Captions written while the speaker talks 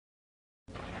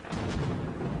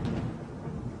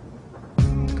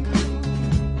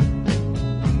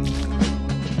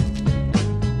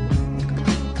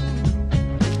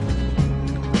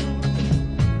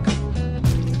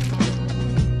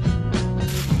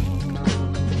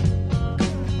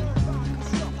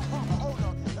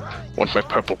Want my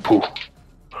purple poo.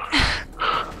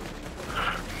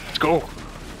 Let's go.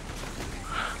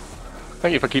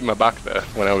 Thank you for keeping my back there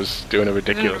when I was doing a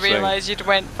ridiculous Didn't realise you'd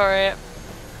went for it.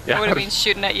 Yeah. I would have been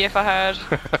shooting at you if I had.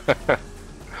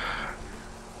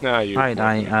 Nah, you. Right,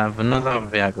 I have another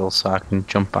vehicle so I can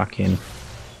jump back in.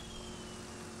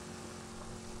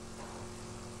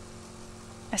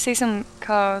 I see some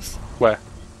cars. Where?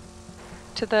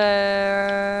 To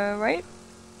the right?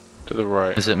 To the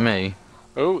right. Is it me?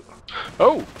 Oh!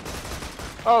 Oh!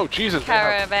 Oh, Jesus!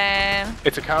 Caravan.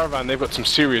 It's a caravan, they've got some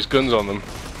serious guns on them.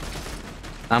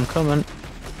 I'm coming.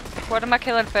 What am I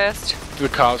killing first? To the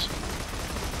cars.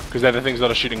 Because they're the things that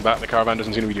are shooting back, the caravan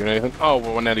doesn't seem to be doing anything. Oh,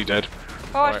 well, we're nearly dead.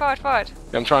 Forward, forward, forward.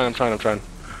 Yeah, I'm trying.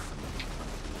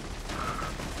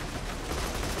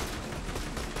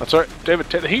 That's alright, David,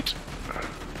 take the heat!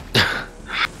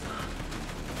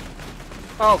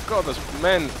 Oh god, there's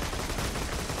men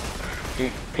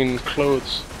in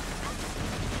clothes.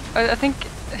 I think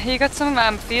you got some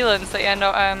feelings that you're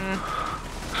not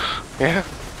Yeah,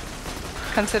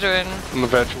 considering. I'm a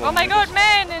virtual. Oh my god,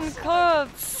 men in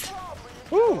clothes!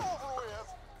 Woo!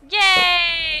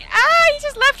 Yay! Ah, you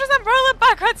just left us and rolling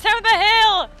backwards down the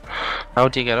hill! How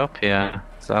do you get up here?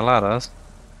 Is that ladders?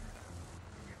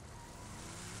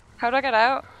 How do I get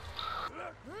out?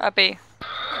 B.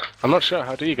 I'm not sure,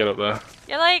 how do you get up there?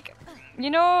 You're like, you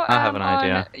know, I have an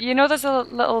idea. You know, there's a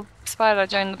little spider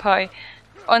joining the party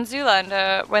on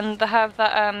Zoolander when they have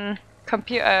that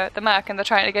computer, the Mac, and they're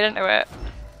trying to get into it.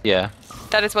 Yeah.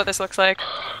 That is what this looks like.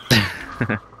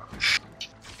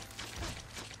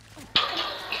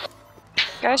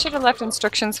 Guys should have left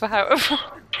instructions for how to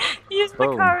use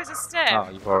the car as a step. Oh,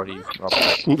 you've already dropped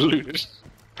it. Looted.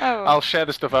 Oh. I'll share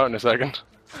this stuff out in a second.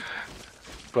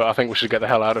 But I think we should get the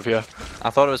hell out of here. I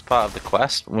thought it was part of the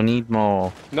quest. We need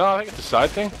more. No, I think it's a side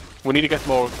thing. We need to get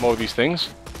more of these things.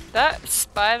 That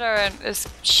spider is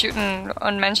shooting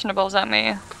unmentionables at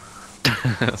me.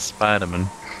 Spider-Man.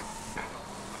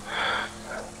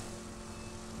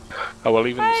 Oh, well,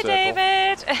 even Hi, the circle.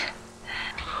 David!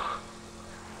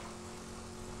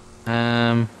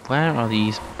 Where are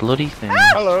these bloody things?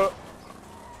 Hello!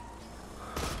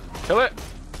 Kill it!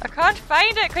 I can't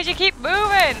find it because you keep moving.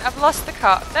 I've lost the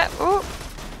car. Ooh.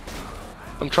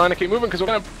 I'm trying to keep moving because we're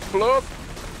gonna blow up.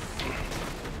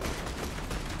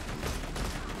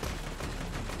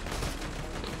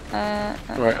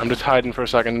 Right, I'm just hiding for a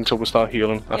second until we start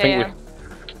healing. I think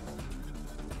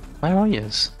Where are you?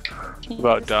 we're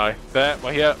about to die. There,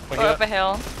 we're here, we're Go here. up a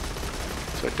hill.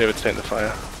 So David's taking the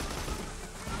fire.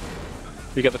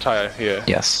 You get the tire here.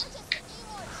 Yes.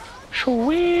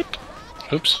 Sweet!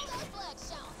 Oops.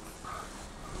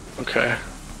 Okay.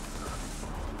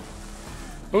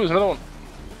 Oh, there's another one.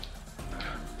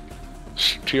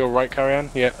 To your right, Caryan?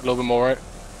 Yeah, a little bit more right.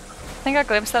 I think I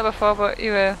glimpsed that before, but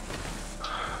you were...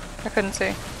 I couldn't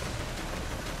see.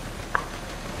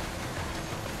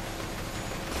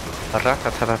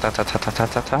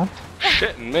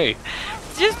 Shitting me.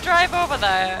 Just drive over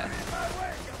there.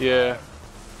 Yeah.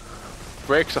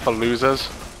 Brakes are for losers.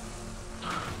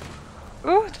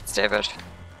 Ooh, that's David.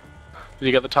 Did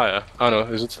you get the tire? Oh no,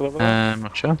 is it still over there? I'm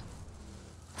not sure.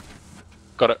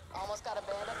 Got it. Almost got a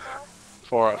bandit car?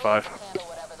 4 out of 5. Handle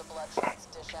whatever the bloodshots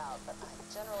dish out, but I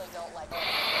generally don't like getting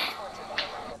tortured any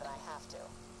longer than I have to.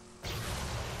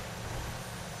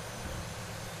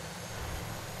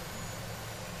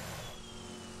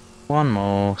 One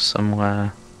more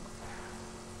somewhere.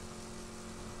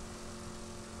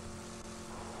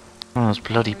 Oh, those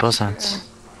bloody buzzards.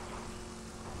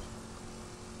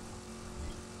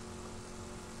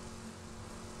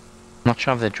 Not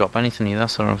sure if they drop anything either,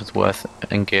 so I don't know if it's worth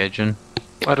engaging.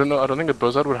 I don't know, I don't think a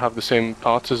Buzzard would have the same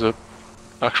parts as a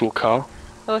actual car.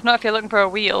 Well, if not, if you're looking for a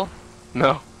wheel.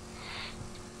 No.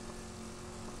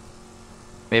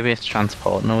 Maybe it's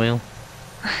transporting a wheel.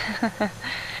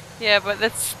 Yeah, but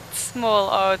that's small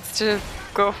odds to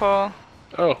go for.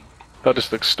 Oh, that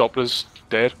just like stopped us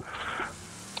dead.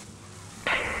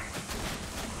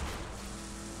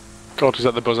 God, is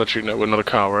that the Buzzard shooting at another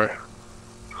car, right?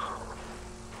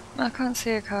 I can't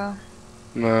see a car.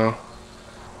 No.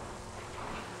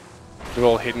 They're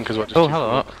all hidden because we're just... Oh,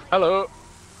 hello. Hello!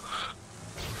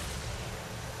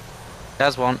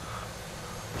 There's one.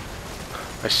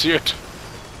 I see it.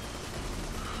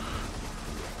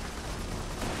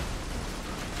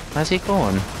 Where's he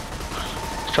going?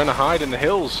 He's trying to hide in the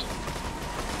hills.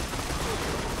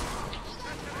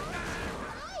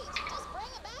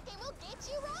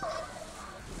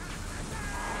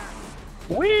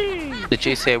 Whee! Did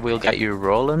you say we'll get you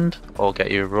Roland or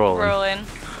get you rolling? Rolling.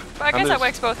 But I guess that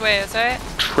works both ways, right?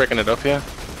 Tricking it up, yeah.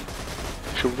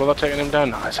 Should we bother taking him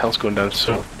down? No, his health's going down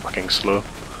so fucking slow.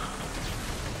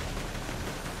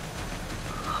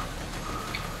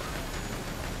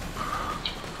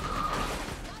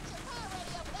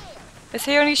 Is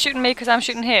he only shooting me because I'm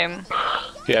shooting him?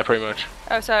 Yeah, pretty much.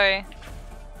 Oh, sorry.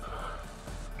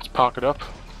 Let's park it up.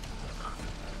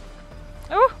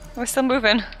 Oh, we're still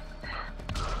moving.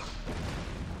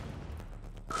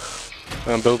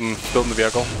 I'm building the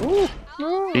vehicle. Ooh.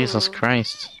 Jesus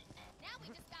Christ.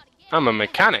 I'm a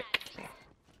mechanic.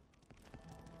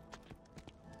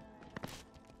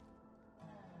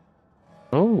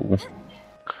 Oh.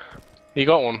 You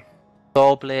got one.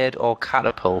 Saw blade or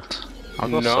catapult? I'll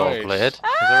go saw Nice. blade. Is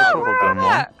there a bubble gun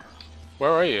one?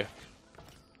 Where are you?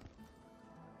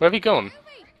 Where have you gone?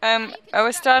 I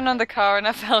was standing on the car and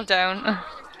I fell down.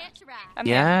 I'm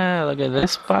here. Yeah, look at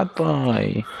this bad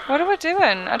boy. What are we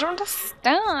doing? I don't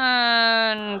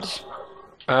understand.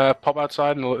 Pop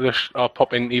outside and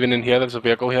pop in. Even in here, there's a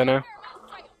vehicle here now.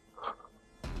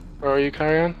 Where are you,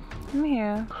 Caryan? I'm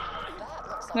here.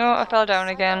 No, I fell down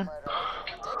again.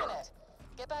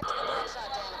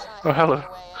 Oh, hello.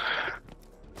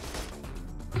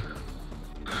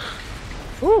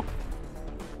 Ooh.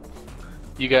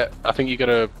 You get, I think you get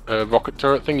a rocket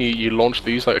turret thing. You launch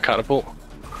these like a catapult.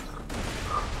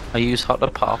 I use hot to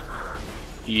pop.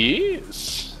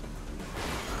 Yes.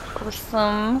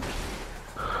 Awesome.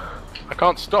 I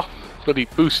can't stop. Bloody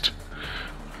boost.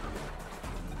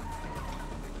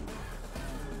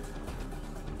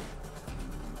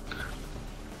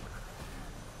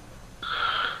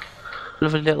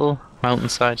 Love a little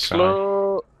mountainside drive.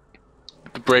 Slow.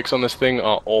 The brakes on this thing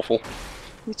are awful.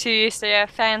 You two used to have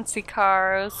fancy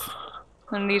cars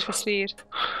and Need for Speed.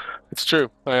 It's true.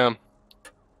 I am.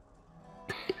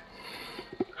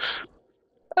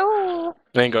 Oh.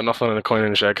 They ain't got nothing in a coin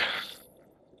and egg.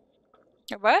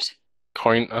 What?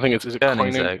 Coin. I think it's is it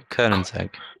Kernan's coin egg. Kernan's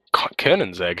egg.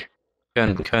 Kernan's egg.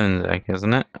 Kernan's egg,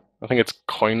 isn't it? I think it's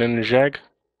coin and egg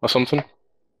or something.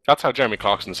 That's how Jeremy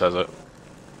Clarkson says it.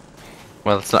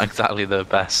 Well, it's not exactly the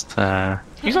best.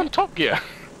 He's on Top Gear.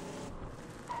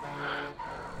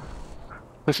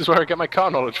 This is where I get my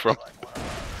car knowledge from.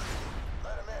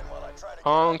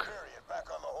 Honk.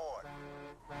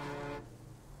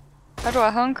 How do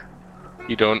I honk?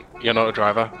 You don't. You're not a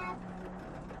driver.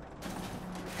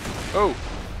 Oh.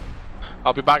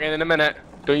 I'll be back in a minute.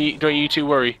 Don't you two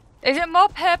worry. Is it more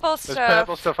purple There's stuff?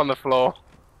 purple stuff on the floor.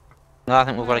 No, I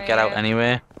think we've got to get out Right.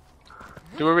 anyway.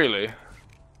 Do we really?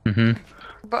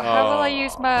 But how will I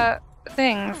use my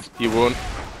things? You won't.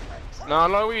 No,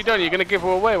 what are you doing? You're gonna give her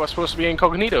away. We're supposed to be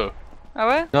incognito. Are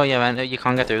we? No, yeah, man, you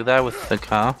can't get through there with the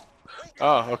car.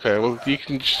 Oh, okay. Well, you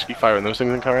can just keep firing those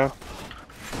things and carry on.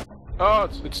 Oh,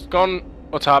 it's gone.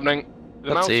 What's happening?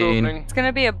 The mouth's Cutscene. opening. It's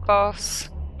gonna be a boss.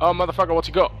 Oh, motherfucker, what's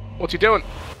he got? What's he doing?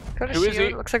 Got a Who is shield,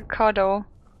 he? looks like a car door.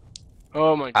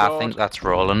 Oh my god. I think that's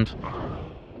Roland.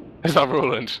 Is that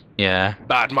Roland? Yeah,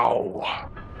 Bad Mo.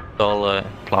 it's all a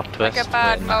plot twist. Like a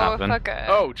bad waiting to happen. motherfucker.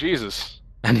 Oh, Jesus.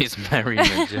 And he's merry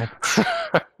midget.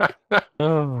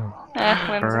 Oh,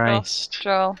 Whimsical. Christ.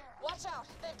 Joel. Watch out,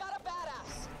 they've got a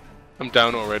badass. I'm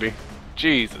down already.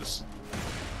 Jesus.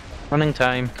 Running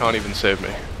time. Can't even save me.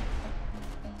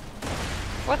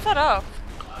 What's that off?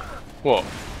 What?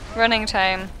 Running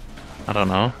time. I don't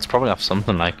know. It's probably off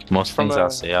something like most From things a- I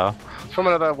see are. From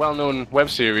another well-known web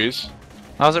series.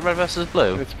 Oh, is it Red vs.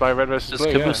 Blue? It's by Red vs. Does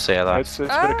Blue, Caboose yeah. say that? It's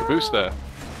got a caboose Oh. there.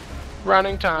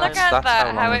 Running time. Look at That's that,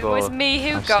 how how long it ago was me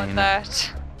who I've got seen it.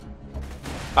 that.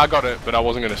 I got it, but I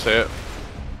wasn't going to say it.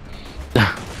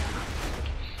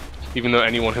 Even though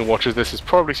anyone who watches this has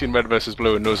probably seen Red vs.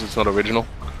 Blue and knows it's not original.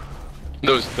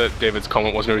 Knows that David's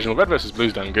comment wasn't original. Red vs.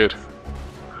 Blue's damn good.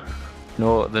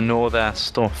 No, they know their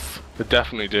stuff. They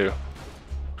definitely do.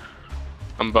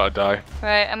 I'm about to die.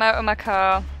 Right, I'm out of my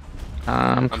car.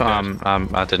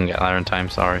 I didn't get there in time,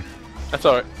 sorry. That's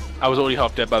alright. I was already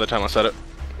half dead by the time I said it.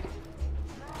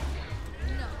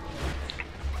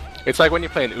 It's like when you're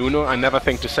playing Uno, I never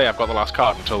think to say I've got the last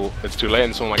card until it's too late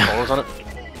and someone like calls on it.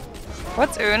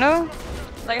 What's Uno?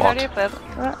 Like, how What? do you play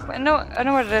it? No, I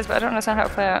know what it is, but I don't understand how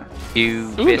to play it. You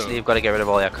Uno. basically have got to get rid of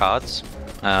all your cards.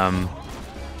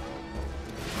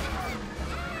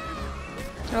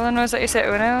 All I know is that you say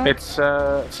Uno. It's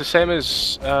the same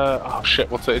as oh shit,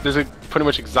 what's it? There's a pretty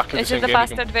much exactly Is the it same the game.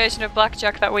 bastard version of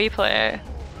Blackjack that we play?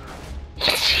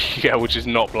 Yeah, which is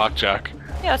not blackjack.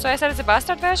 Yeah, that's why I said it's a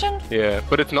bastard version. Yeah,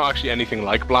 but it's not actually anything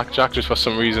like blackjack. Just for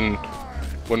some reason,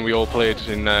 when we all played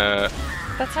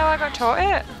That's how I got taught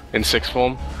it. in sixth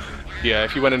form, yeah,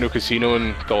 if you went into a casino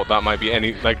and thought that might be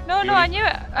any like No, the no, only- I knew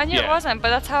it. I knew it Yeah. wasn't, but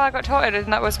that's how I got taught it,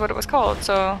 and that was what it was called.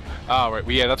 So Ah, right.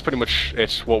 Well, yeah, that's pretty much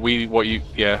it. What you,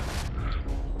 yeah.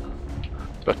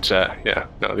 But yeah,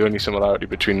 no, the only similarity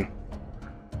between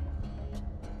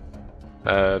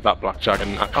that blackjack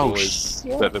and actual Oh, is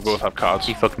that they both have cards.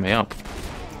 He fucked me up.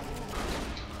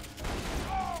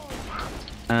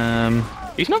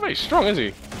 He's not very strong, is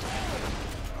he?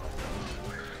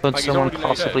 Could Like, he's someone already nearly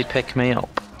possibly dead. pick me up?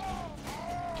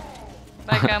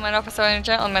 Like an officer and a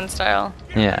gentleman style.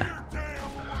 Yeah.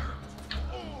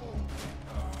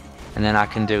 And then I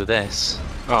can do this.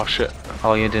 Oh shit.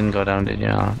 Oh, you didn't go down, did you?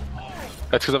 No.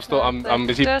 That's because I'm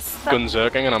busy Just that-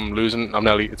 gunzerking and I'm losing.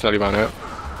 It's nearly ran out.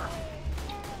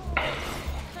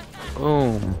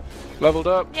 Boom. Leveled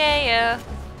up. Yeah.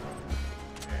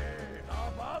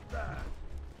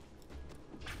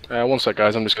 One sec,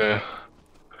 guys. I'm just gonna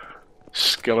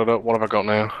skill it up. What have I got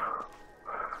now?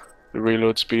 The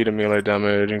reload speed and melee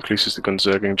damage increases the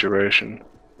gunzerking duration.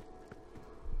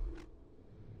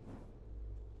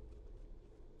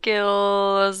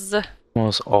 Skills.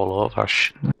 Was all over.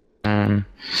 Any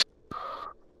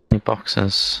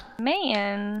boxes?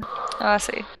 Man. Oh, I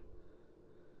see.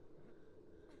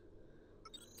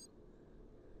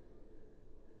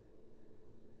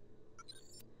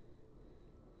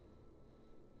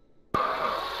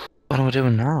 What am I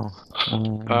doing now?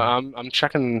 I'm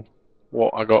checking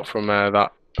what I got from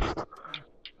that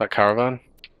caravan.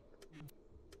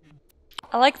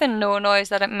 I like the no noise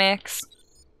that it makes.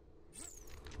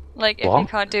 Like, if you What?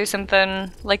 can't do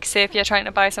something, like, say if you're trying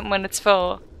to buy something when it's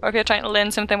full, or if you're trying to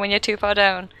learn something when you're too far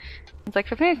down. It's like,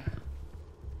 for me.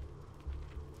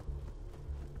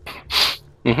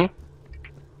 Mm-hmm.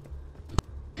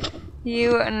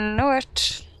 You know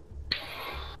it.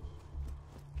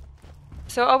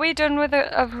 So are we done with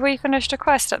it? Have we finished a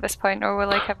quest at this point, or will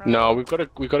like have? No, we've got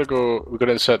to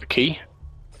insert the key.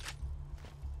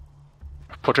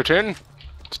 Put it in.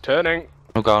 It's turning.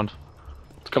 Oh god.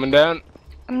 It's coming down.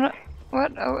 I'm not.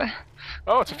 What? Oh,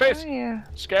 Oh, it's a where face. are you?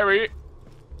 Scary.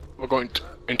 We're going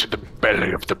into the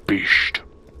belly of the beast.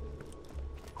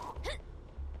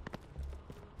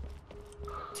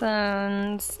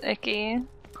 Sounds icky.